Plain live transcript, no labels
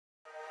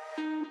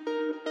Well,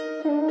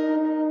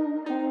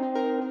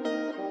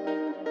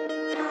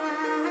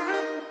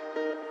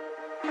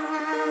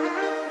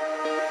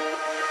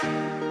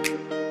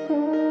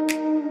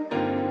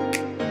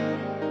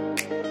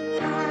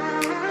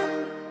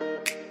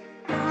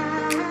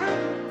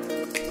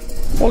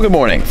 good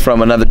morning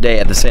from another day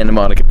at the Santa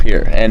Monica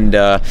Pier, and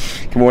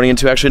good morning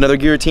into actually another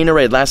Giratina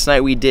raid. Last night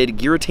we did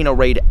Giratina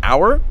raid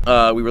hour.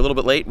 We were a little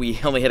bit late. We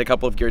only hit a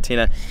couple of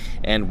Giratina,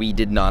 and we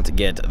did not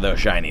get the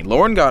shiny.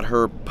 Lauren got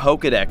her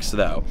Pokédex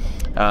though.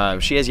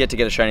 She has yet to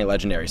get a shiny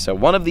legendary. So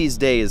one of these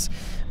days,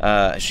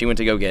 she went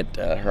to go get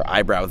her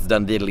eyebrows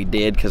done diddly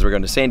did because we're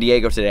going to San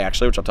Diego today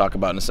actually, which I'll talk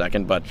about in a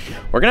second. But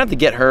we're gonna have to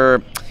get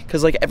her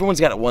because like everyone's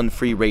got one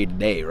free raid a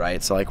day,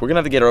 right? So like we're gonna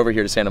have to get her over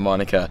here to Santa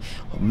Monica,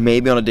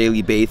 maybe on a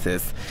daily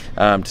basis,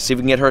 to see if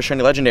we can get her a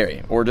shiny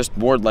legendary or just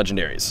more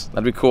legendaries.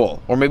 That'd be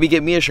cool. Or maybe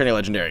get me a shiny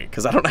legendary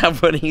because I don't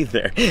have one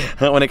either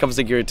when it comes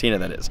to Giratina,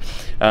 that is.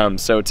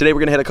 So today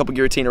we're gonna hit a couple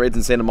Giratina raids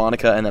in Santa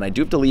Monica, and then I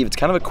do have to leave. It's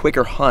kind of a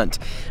quicker hunt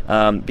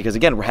because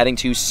again we're heading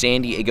to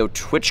San Diego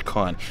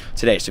TwitchCon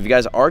today. So if you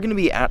guys are gonna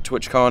be at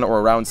TwitchCon or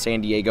around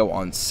San Diego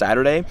on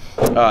Saturday,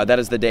 that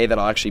is the day that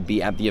I'll actually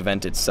be at the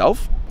event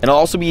itself. And I'll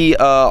also be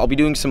I'll be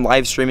doing some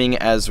live streaming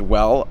as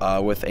well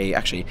with a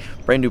actually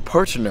brand new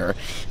partner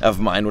of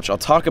mine, which I'll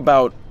talk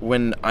about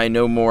when I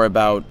know more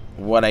about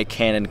what I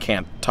can and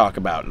can't talk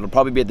about. It'll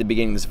probably be at the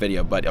beginning of this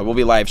video, but I will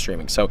be live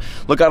streaming. So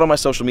look out on my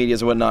social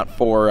medias and whatnot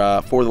for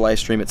the live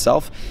stream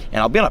itself.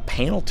 And I'll be on a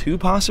panel too,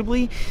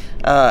 possibly,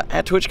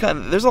 at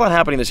TwitchCon. There's a lot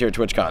happening this year at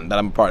TwitchCon that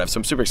I'm a part of, so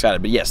I'm super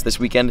excited. But yes, this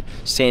weekend,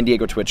 San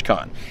Diego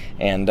TwitchCon.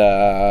 And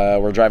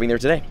we're driving there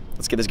today.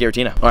 Let's get this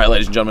Giratina. All right,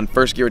 ladies and gentlemen,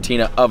 first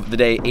Giratina of the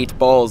day, 8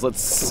 balls.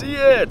 Let's see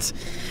it.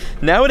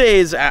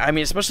 Nowadays, I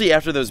mean, especially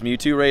after those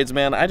Mewtwo raids,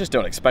 man, I just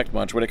don't expect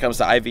much when it comes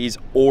to IVs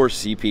or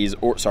CPs,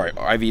 or sorry,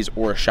 IVs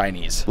or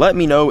shinies. Let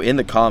me know in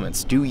the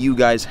comments, do you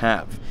guys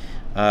have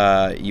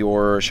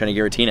your shiny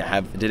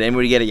Giratina? Did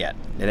anybody get it yet?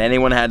 Did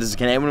anyone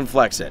can anyone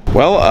flex it?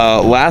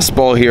 Well, last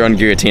ball here on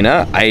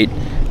Giratina, I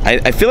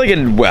feel like I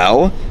did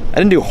well. I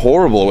didn't do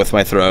horrible with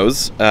my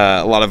throws.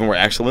 A lot of them were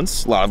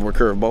excellence. A lot of them were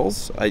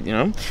curveballs. You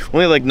know,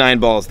 only like 9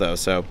 balls though.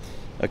 So,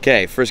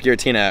 okay, first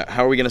Giratina.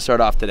 How are we gonna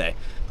start off today?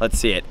 Let's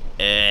see it.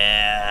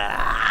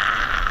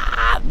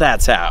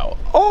 That's how.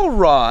 All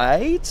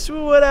right,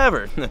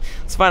 whatever.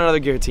 Let's find another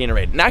Giratina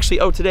raid. And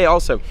actually, oh, today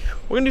also,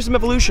 we're gonna do some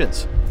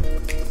evolutions.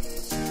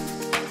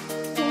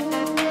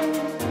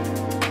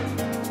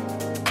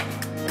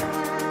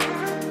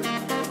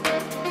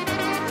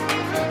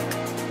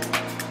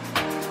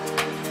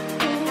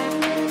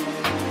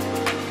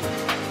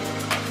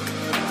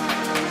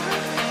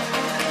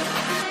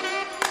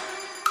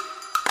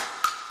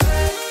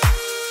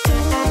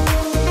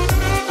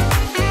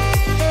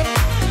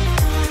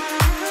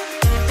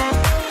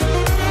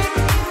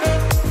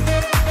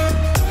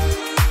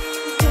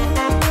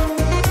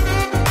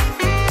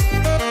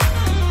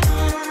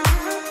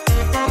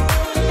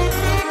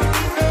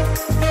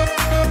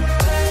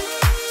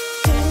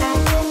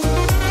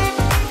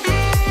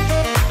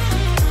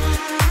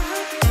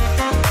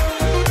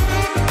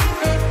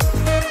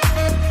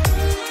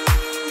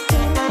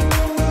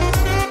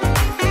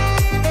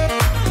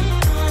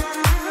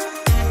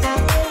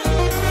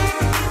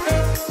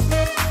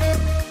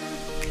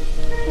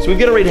 So we've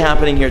got a raid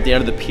happening here at the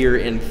end of the pier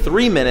in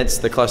 3 minutes.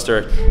 The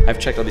cluster, I've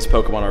checked all these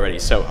Pokemon already.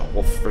 So,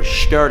 well, for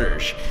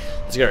starters,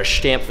 let's get our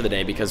stamp for the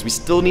day because we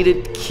still need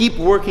to keep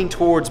working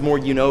towards more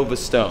Unova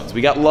stones.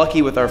 We got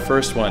lucky with our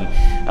first one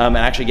and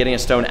actually getting a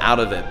stone out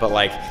of it, but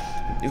like,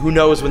 who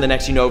knows when the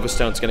next Unova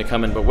stone's gonna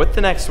come in. But with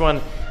the next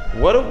one,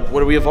 what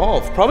do we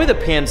evolve? Probably the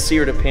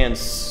Pansear to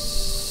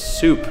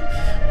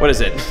Pansoup. What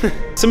is it?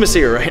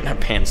 Simisear, right?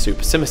 Not Pansoup,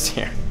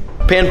 Simisear.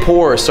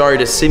 Panpour, sorry,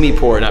 to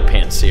Simipour, not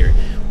Pansear.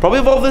 Probably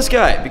evolve this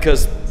guy,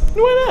 because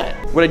why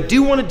not? What I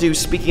do want to do,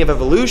 speaking of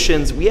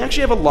evolutions, we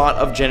actually have a lot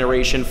of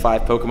Generation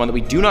 5 Pokemon that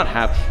we do not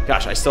have.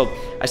 Gosh, I still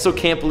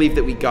can't believe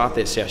that we got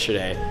this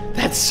yesterday.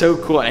 That's so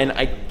cool, and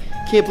I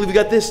can't believe we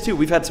got this too.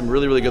 We've had some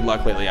really, really good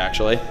luck lately,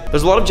 actually.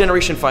 There's a lot of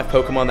Generation 5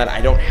 Pokemon that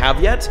I don't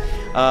have yet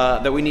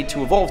that we need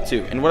to evolve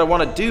to. And what I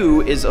want to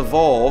do is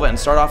evolve and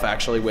start off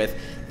actually with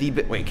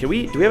wait, do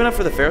we have enough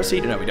for the Pharaoh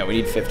Seed? No, we don't, we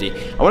need 50.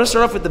 I want to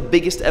start off with the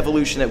biggest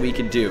evolution that we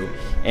could do.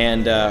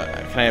 And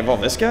can I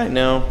evolve this guy?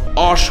 No.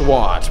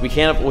 Oshawott, we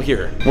can't, well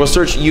here. We'll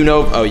search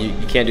Unova, oh, you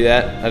can't do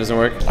that? That doesn't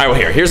work? All right,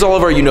 well here's all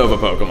of our Unova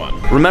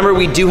Pokemon. Remember,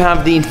 we do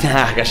have the,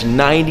 gosh,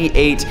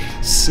 98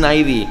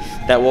 Snivy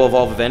that will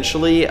evolve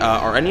eventually.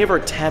 Are any of our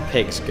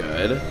Tepigs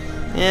good?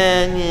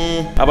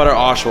 How about our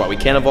Oshawott? We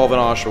can't evolve an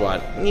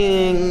Oshawott.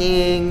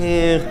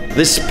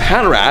 This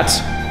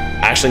Patrat,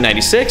 actually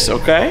 96,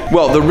 okay.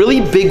 Well, the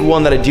really big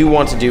one that I do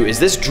want to do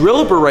is this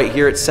Drillbur right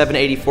here at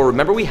 784.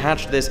 Remember, we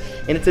hatched this,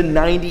 and it's a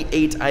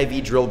 98 IV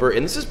Drillbur,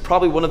 and this is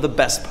probably one of the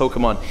best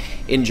Pokemon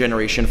in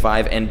Generation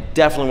 5, and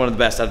definitely one of the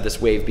best out of this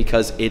wave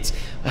because it's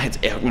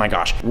oh my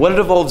gosh. What it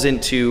evolves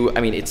into,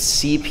 I mean, it's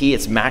CP,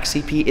 it's max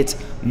CP, it's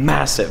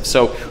massive.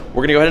 So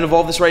we're gonna go ahead and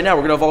evolve this right now.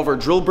 We're gonna evolve our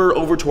Drillbur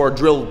over to our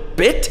Drill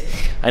Bit.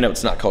 I know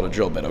it's not called a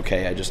Drill Bit,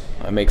 okay?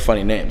 I make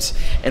funny names.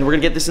 And we're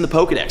gonna get this in the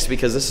Pokédex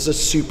because this is a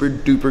super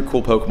duper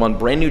cool Pokemon,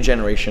 brand new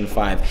Generation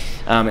 5.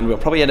 And we'll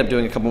probably end up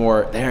doing a couple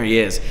more, there he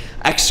is,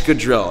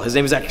 Excadrill. His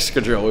name is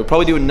Excadrill. We'll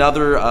probably do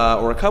another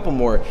or a couple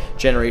more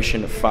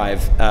Generation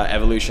 5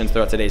 evolutions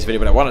throughout today's video,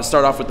 but I want to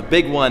start off with the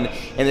big one,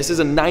 and this is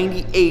a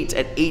 98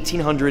 at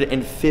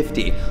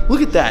 1850.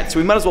 Look at that, so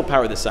we might as well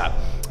power this up.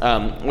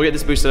 We'll get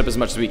this boosted up as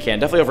much as we can,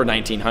 definitely over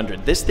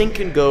 1900. This thing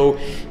can go,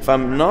 if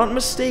I'm not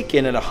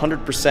mistaken, at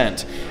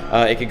 100%,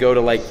 it could go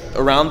to like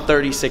around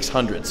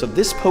 3600. So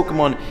this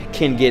Pokemon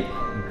can get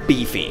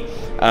beefy.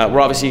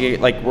 We're obviously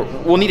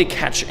we'll need to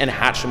catch and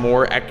hatch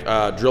more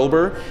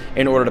Drillbur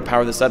in order to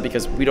power this up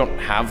because we don't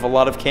have a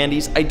lot of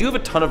candies. I do have a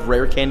ton of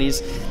rare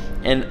candies,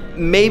 and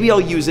maybe I'll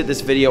use it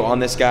this video on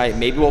this guy.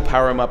 Maybe we'll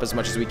power him up as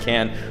much as we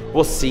can.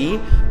 We'll see.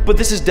 But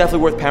this is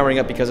definitely worth powering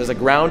up because as a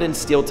ground and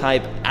steel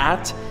type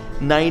at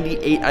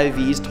 98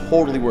 IVs,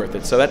 totally worth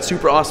it. So that's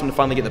super awesome to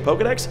finally get the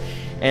Pokédex.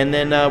 And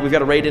then we've got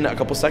to raid in a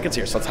couple seconds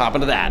here, so let's hop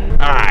into that. All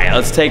right,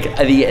 let's take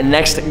the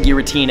next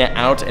Giratina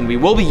out, and we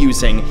will be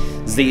using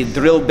the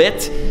Drill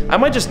Bit. I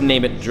might just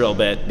name it Drill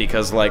Bit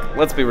because, like,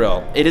 let's be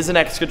real, it is an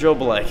Excadrill,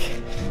 but like,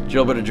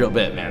 Drill Bit or Drill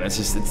Bit, man. It's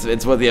just,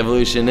 it's what the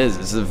evolution is.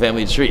 This is a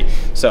family tree.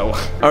 So,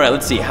 all right,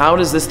 let's see. How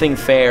does this thing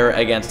fare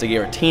against a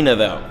Giratina,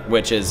 though,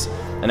 which is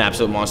an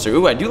absolute monster?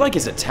 Ooh, I do like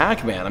his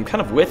attack, man. I'm kind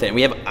of with it.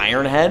 We have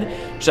Iron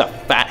Head, just a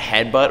fat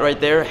headbutt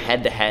right there,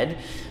 head to head.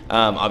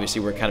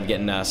 Obviously, we're kind of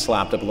getting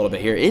slapped up a little bit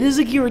here. It is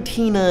a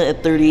Giratina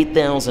at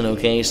 38,000,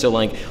 okay? So,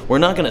 like, we're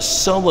not going to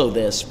solo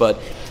this,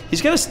 but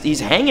he's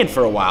hanging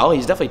for a while.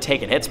 He's definitely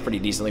taking hits pretty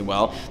decently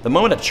well. The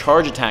moment a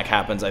charge attack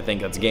happens, I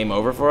think that's game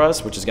over for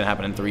us, which is going to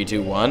happen in 3,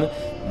 2, 1.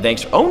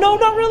 Thanks. Oh, no,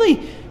 not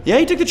really. Yeah,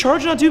 he took the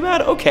charge, not too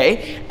bad.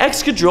 Okay.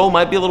 Excadrill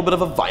might be a little bit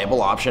of a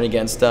viable option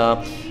against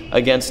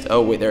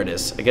oh wait, there it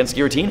is, against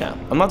Giratina.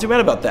 I'm not too mad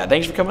about that.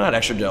 Thanks for coming out,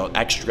 Excadrill.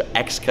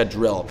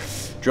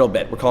 Drill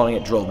Bit, we're calling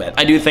it Drill Bit.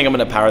 I do think I'm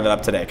gonna power that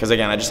up today, because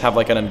again, I just have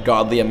like an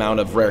ungodly amount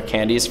of rare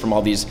candies from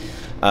all these,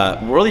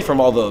 really from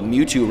all the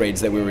Mewtwo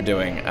raids that we were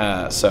doing,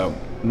 so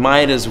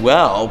might as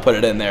well put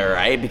it in there,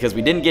 right? Because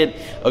we didn't get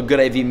a good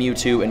IV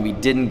Mewtwo, and we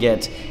didn't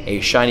get a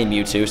shiny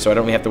Mewtwo, so I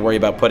don't really have to worry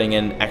about putting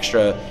in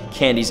extra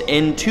candies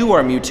into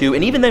our Mewtwo,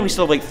 and even then we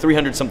still have like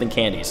 300 something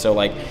candies, so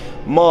like,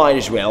 might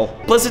as well.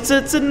 Plus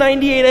it's a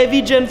 98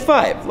 IV Gen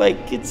 5,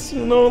 like, it's,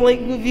 you know, like,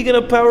 if you're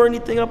gonna power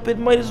anything up, it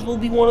might as well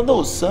be one of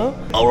those, huh?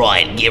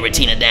 Alright,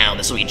 Giratina down,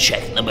 this will be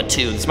check number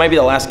 2. This might be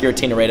the last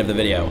Giratina raid of the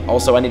video.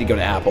 Also, I need to go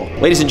to Apple.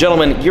 Ladies and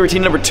gentlemen,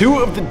 Giratina number 2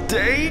 of the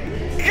day.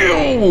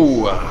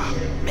 Ew.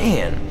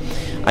 Man,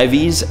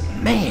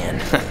 IVs,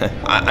 man.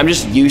 I'm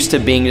just used to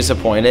being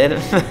disappointed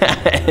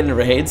in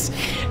raids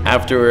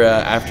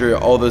after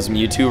all those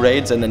Mewtwo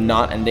raids and then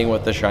not ending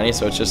with the shiny,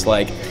 so it's just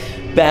like,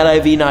 bad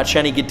IV, not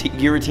shiny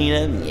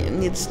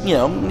Giratina. It's, you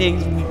know,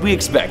 we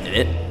expected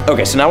it.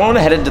 Okay, so now I want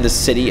to head into the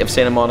city of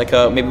Santa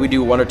Monica. Maybe we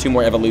do 1 or 2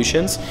 more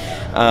evolutions,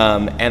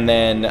 and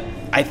then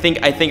I think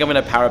I'm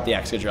gonna power up the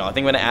Excadrill. I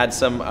think I'm gonna add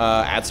some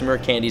rare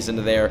candies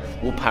into there.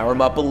 We'll power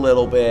them up a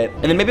little bit,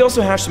 and then maybe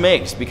also hash some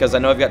eggs because I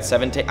know I've got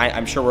 7.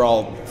 I'm sure we're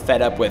all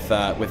fed up with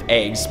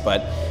eggs,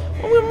 but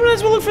we might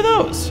as well look for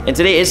those. And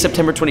today is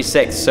September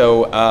 26th,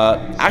 so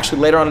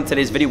actually later on in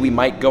today's video we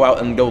might go out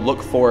and go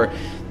look for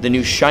the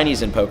new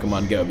shinies in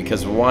Pokemon Go,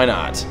 because why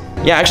not?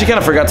 Yeah, I actually kind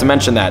of forgot to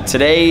mention that.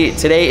 Today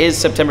is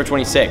September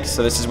 26th,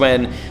 so this is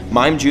when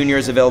Mime Jr.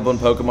 is available in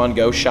Pokemon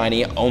Go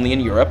shiny, only in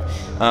Europe,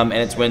 and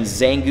it's when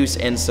Zangoose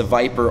and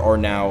Seviper are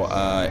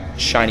now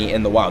shiny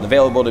in the wild,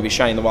 available to be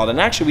shiny in the wild. And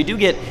actually, we do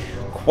get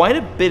quite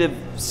a bit of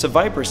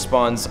Seviper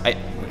spawns.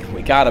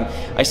 We got him.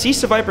 I see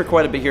Seviper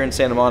quite a bit here in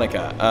Santa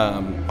Monica,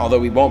 although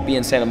we won't be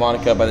in Santa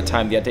Monica by the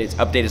time the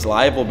update is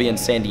live. We'll be in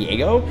San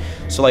Diego,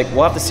 so like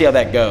we'll have to see how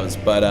that goes,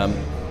 but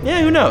yeah,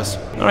 who knows?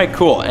 All right,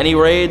 cool. Any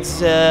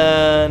raids?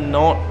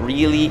 Not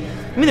really.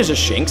 I mean, there's a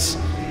Shinx.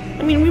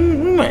 I mean, we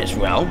might as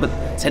well, but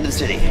let's head to the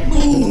city.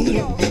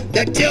 Ooh,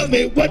 that tells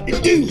me what to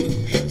do.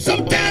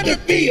 Sometimes I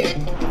feel.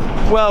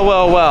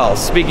 Well.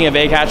 Speaking of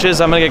egg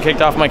hatches, I'm gonna get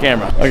kicked off my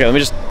camera. Okay, let me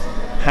just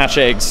hatch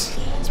eggs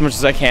as much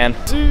as I can.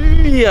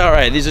 Yeah, all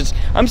right.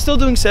 I'm still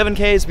doing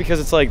 7Ks because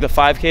it's like the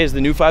 5Ks,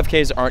 the new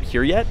 5Ks aren't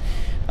here yet.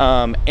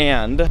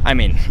 And I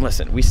mean,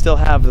 listen, we still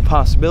have the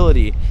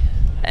possibility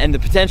and the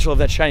potential of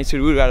that shiny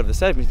Sudowoodo out of the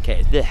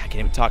 7Ks. Ugh, I can't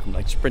even talk, I'm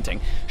like sprinting.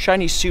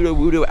 Shiny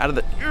Sudowoodo out of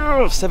the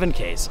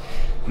 7Ks.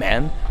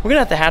 Man, we're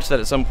gonna have to hatch that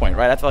at some point,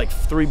 right? After like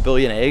 3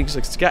 billion eggs,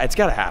 like, it's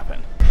gotta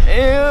happen.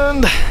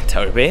 And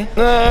Togepi.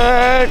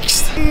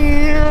 Next.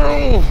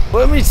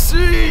 Let me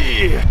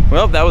see.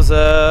 Well, that was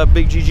a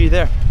big GG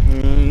there.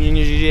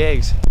 GG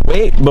eggs.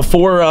 Wait,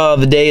 before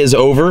the day is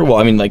over, well,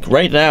 I mean, like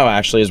right now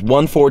actually is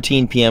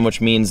 1:14 p.m., which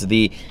means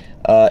the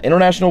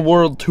International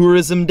World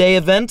Tourism Day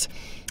event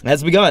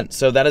has begun,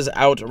 so that is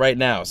out right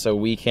now, so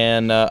we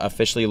can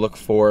officially look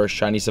for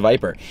shiny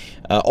Seviper.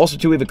 Also,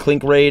 too, we have a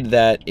Clink raid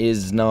that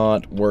is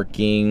not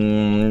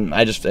working.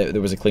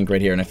 There was a Clink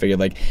raid here, and I figured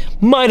like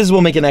might as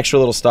well make an extra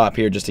little stop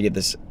here just to get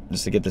this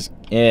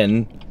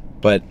in.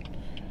 But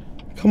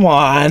Come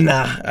on,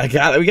 we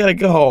gotta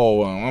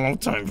go. I don't have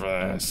time for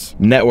this.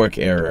 Network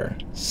error,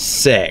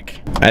 sick.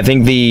 I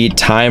think the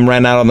time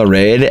ran out on the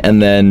raid,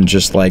 and then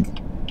just like,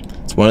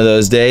 it's one of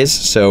those days,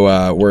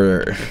 so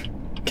we're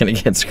gonna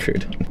get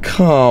screwed.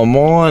 Come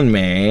on,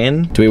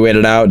 man. Do we wait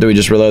it out? Do we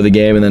just reload the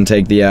game and then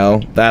take the L?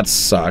 That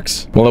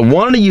sucks. Well, I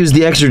wanted to use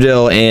the extra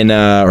drill in,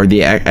 or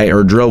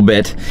drill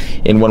bit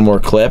in one more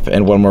clip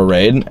and one more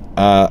raid.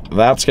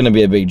 That's gonna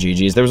be a big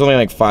GG's. There was only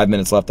like 5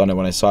 minutes left on it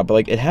when I saw it, but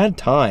like it had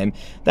time.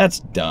 That's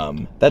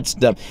dumb. That's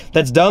dumb.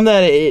 That's dumb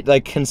that it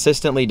like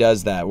consistently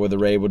does that, where the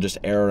raid will just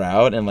error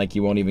out and like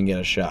you won't even get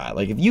a shot.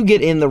 Like if you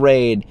get in the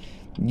raid,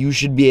 you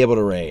should be able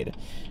to raid.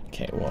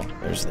 Okay, well,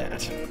 there's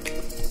that.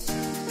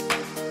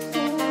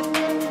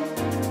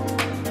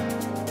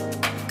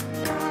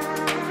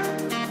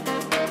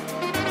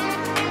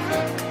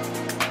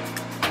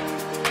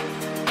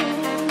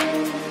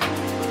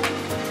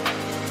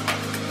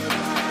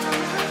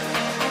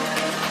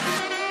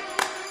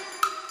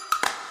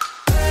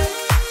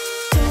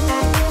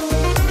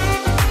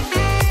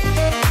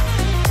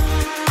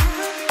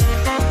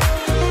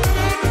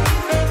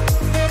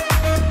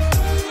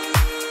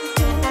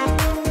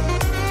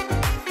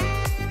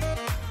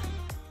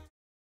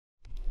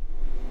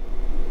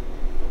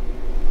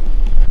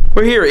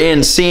 We're here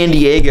in San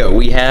Diego.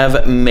 We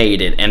have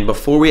made it. And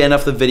before we end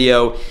off the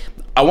video,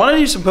 I want to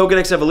do some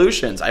Pokédex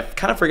evolutions. I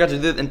kind of forgot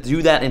to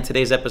do that in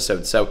today's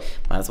episode, so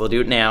might as well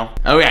do it now.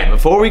 Okay,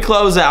 before we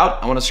close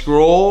out, I want to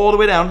scroll all the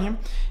way down here,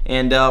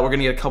 and we're going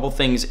to get a couple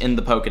things in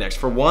the Pokédex.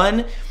 For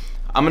one,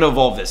 I'm going to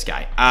evolve this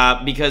guy,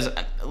 because,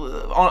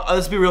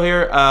 let's be real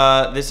here,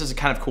 this is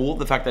kind of cool,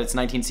 the fact that it's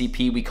 19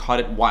 CP, we caught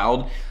it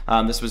wild,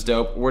 this was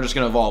dope. We're just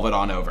going to evolve it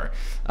on over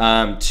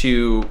what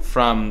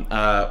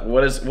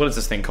is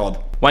this thing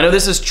called? Well, I know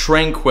this is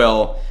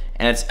Tranquil,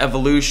 and its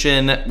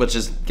evolution, which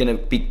is going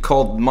to be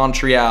called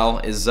Montreal,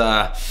 is,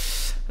 oh,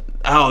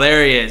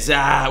 there he is,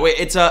 wait,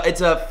 it's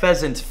a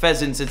pheasant,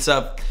 it's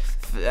a,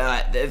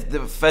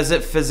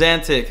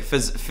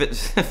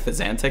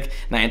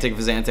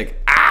 Fazantic.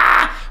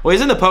 Well,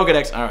 he's in the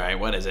Pokédex. All right,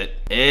 what is it?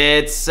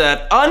 It's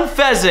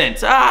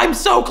Unpheasant. I'm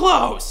so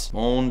close.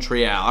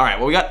 Montreal. All right,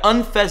 well, we got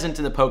Unpheasant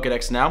in the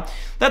Pokédex now.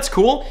 That's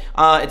cool.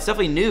 It's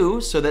definitely new,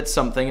 so that's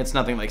something. It's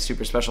nothing like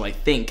super special, I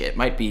think. It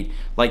might be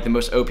like the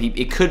most OP.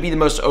 It could be the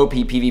most OP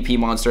PvP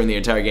monster in the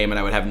entire game, and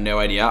I would have no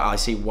idea. I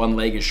see one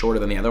leg is shorter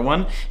than the other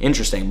one.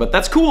 Interesting, but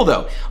that's cool,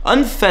 though.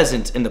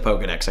 Unpheasant in the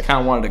Pokédex. I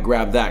kind of wanted to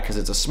grab that because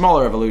it's a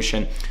smaller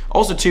evolution.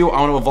 Also, too, I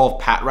want to evolve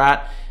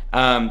Patrat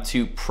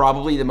to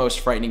probably the most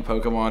frightening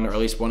Pokemon, or at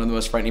least one of the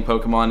most frightening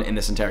Pokemon in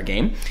this entire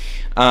game.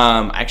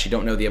 I actually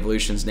don't know the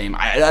evolution's name.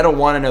 I don't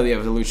want to know the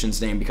evolution's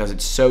name because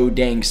it's so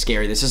dang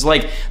scary. This is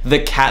like the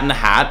Cat in the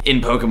Hat in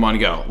Pokemon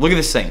Go. Look at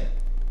this thing.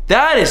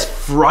 That is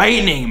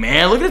frightening,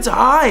 man. Look at its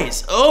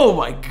eyes. Oh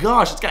my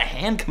gosh, it's got a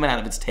hand coming out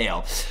of its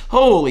tail.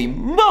 Holy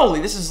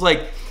moly, this is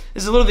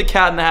literally the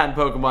Cat in the Hat in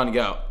Pokemon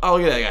Go. Oh,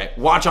 look at that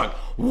guy.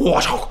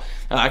 Watchog.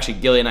 Actually,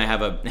 Gilly and I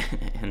have a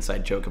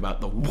inside joke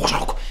about the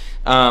Watchog.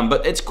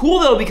 But it's cool,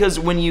 though, because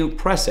when you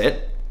press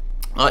it,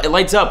 it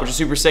lights up, which is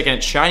super sick, and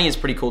its shiny is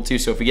pretty cool, too.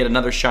 So if we get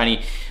another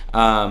shiny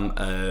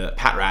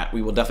Patrat,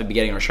 we will definitely be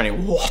getting our shiny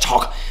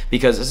Watchog,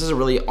 because this is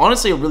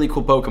honestly a really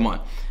cool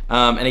Pokemon.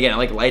 And again, it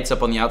like lights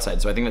up on the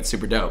outside, so I think that's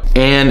super dope.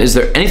 And is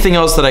there anything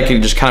else that I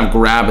could just kind of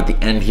grab at the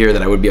end here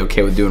that I would be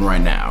okay with doing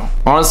right now?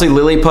 Honestly,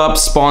 Lillipup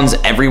spawns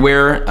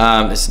everywhere.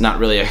 It's not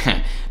really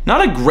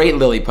not a great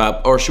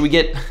Lillipup. Or should we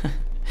get...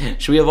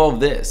 Should we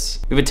evolve this?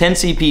 We have a 10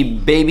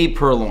 CP baby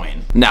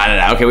Purloin. No.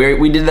 Okay,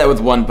 we did that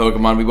with one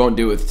Pokemon. We won't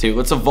do it with two.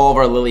 Let's evolve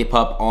our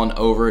Lillipup on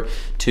over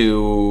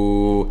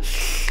to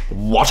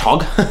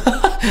Watchog.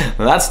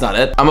 That's not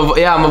it. I'm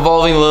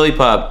evolving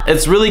Lillipup.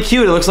 It's really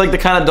cute. It looks like the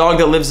kind of dog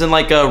that lives in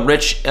like a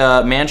rich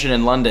mansion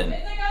in London.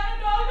 It's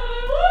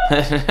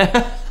the kind of dog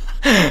that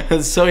I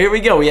want. So here we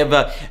go. We have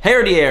a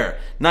Herdier.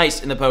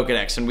 Nice in the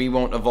Pokédex, and we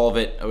won't evolve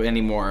it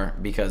anymore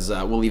because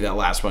we'll leave that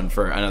last one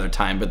for another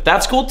time. But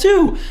that's cool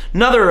too.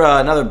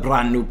 Another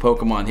brand new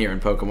Pokemon here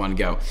in Pokemon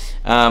Go.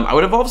 I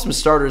would evolve some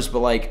starters, but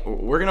like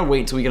we're gonna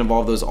wait until we can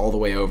evolve those all the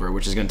way over,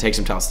 which is gonna take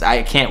some time.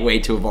 I can't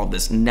wait to evolve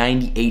this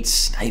 98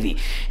 Snivy.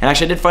 And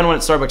actually, I did find one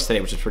at Starbucks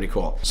today, which is pretty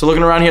cool. So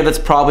looking around here, that's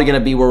probably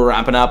gonna be where we're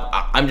wrapping up.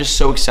 I'm just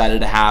so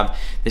excited to have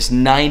this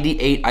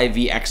 98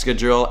 IV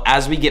Excadrill.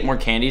 As we get more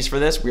candies for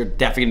this, we're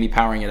definitely gonna be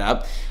powering it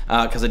up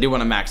because I do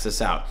want to max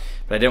this out.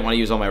 But I didn't want to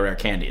use all my rare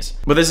candies.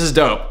 But this is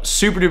dope.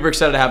 Super duper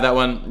excited to have that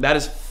one. That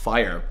is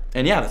fire.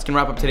 And yeah, that's gonna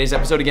wrap up today's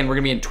episode. Again, we're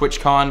gonna be in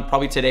TwitchCon.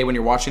 Probably today when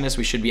you're watching this,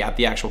 we should be at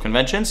the actual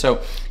convention.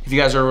 So if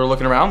you guys are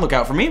looking around, look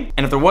out for me.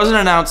 And if there was an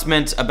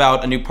announcement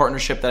about a new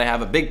partnership that I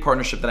have, a big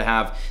partnership that I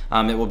have,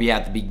 it will be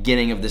at the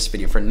beginning of this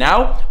video. For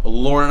now,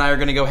 Lauren and I are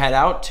gonna go head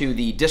out to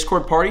the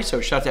Discord party. So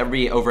shout out to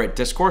everybody over at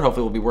Discord.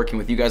 Hopefully we'll be working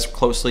with you guys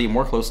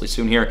more closely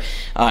soon here.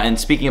 And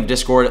speaking of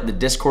Discord, the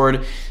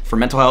Discord for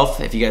mental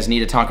health, if you guys need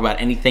to talk about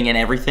anything and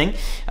everything,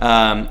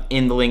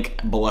 in the link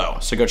below.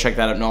 So go check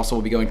that out. And also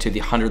we'll be going to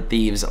the 100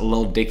 Thieves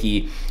Lil Dicky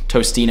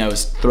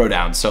Tostino's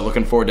Throwdown. So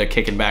looking forward to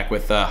kicking back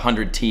with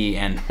 100 T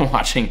and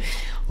watching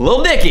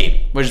Little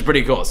Dicky, which is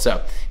pretty cool.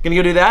 So, gonna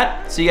go do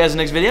that. See you guys in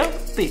the next video.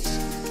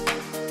 Peace.